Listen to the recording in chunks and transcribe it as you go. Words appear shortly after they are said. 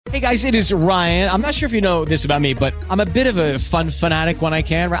Hey guys, it is Ryan. I'm not sure if you know this about me, but I'm a bit of a fun fanatic when I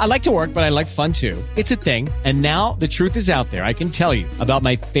can. I like to work, but I like fun too. It's a thing. And now the truth is out there. I can tell you about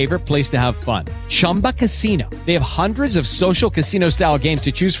my favorite place to have fun. Chumba Casino. They have hundreds of social casino style games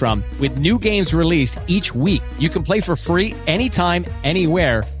to choose from with new games released each week. You can play for free anytime,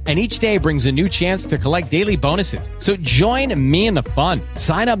 anywhere. And each day brings a new chance to collect daily bonuses. So join me in the fun.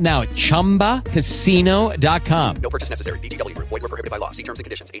 Sign up now at ChumbaCasino.com. No purchase necessary. VGW. Void where prohibited by law. See terms and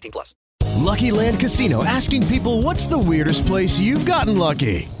conditions. 18+. Lucky Land Casino, asking people, what's the weirdest place you've gotten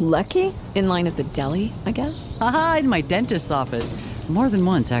lucky? Lucky? In line at the deli, I guess? Aha, in my dentist's office. More than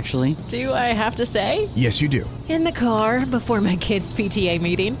once, actually. Do I have to say? Yes, you do. In the car before my kids' PTA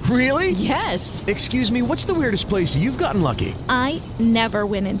meeting. Really? Yes. Excuse me, what's the weirdest place you've gotten lucky? I never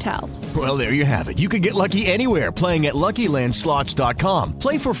win and tell. Well, there you have it. You can get lucky anywhere, playing at LuckyLandSlots.com.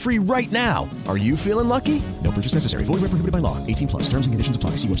 Play for free right now. Are you feeling lucky? No purchase necessary. Void where prohibited by law. 18+. Terms and conditions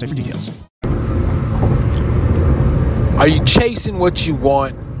apply. See website for details. Are you chasing what you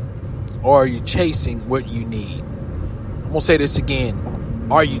want, or are you chasing what you need? I'm going to say this again.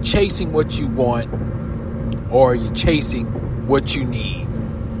 Are you chasing what you want, or are you chasing what you need?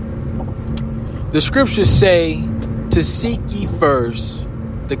 The scriptures say to seek ye first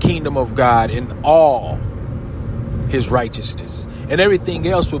the kingdom of God and all his righteousness, and everything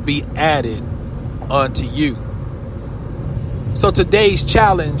else will be added unto you. So today's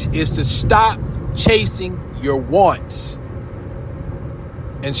challenge is to stop chasing your wants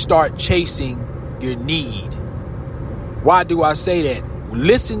and start chasing your need. Why do I say that?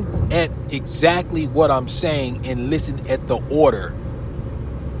 Listen at exactly what I'm saying and listen at the order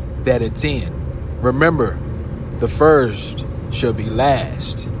that it's in. Remember, the first shall be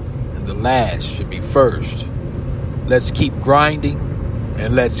last and the last should be first. Let's keep grinding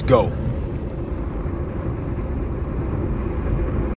and let's go.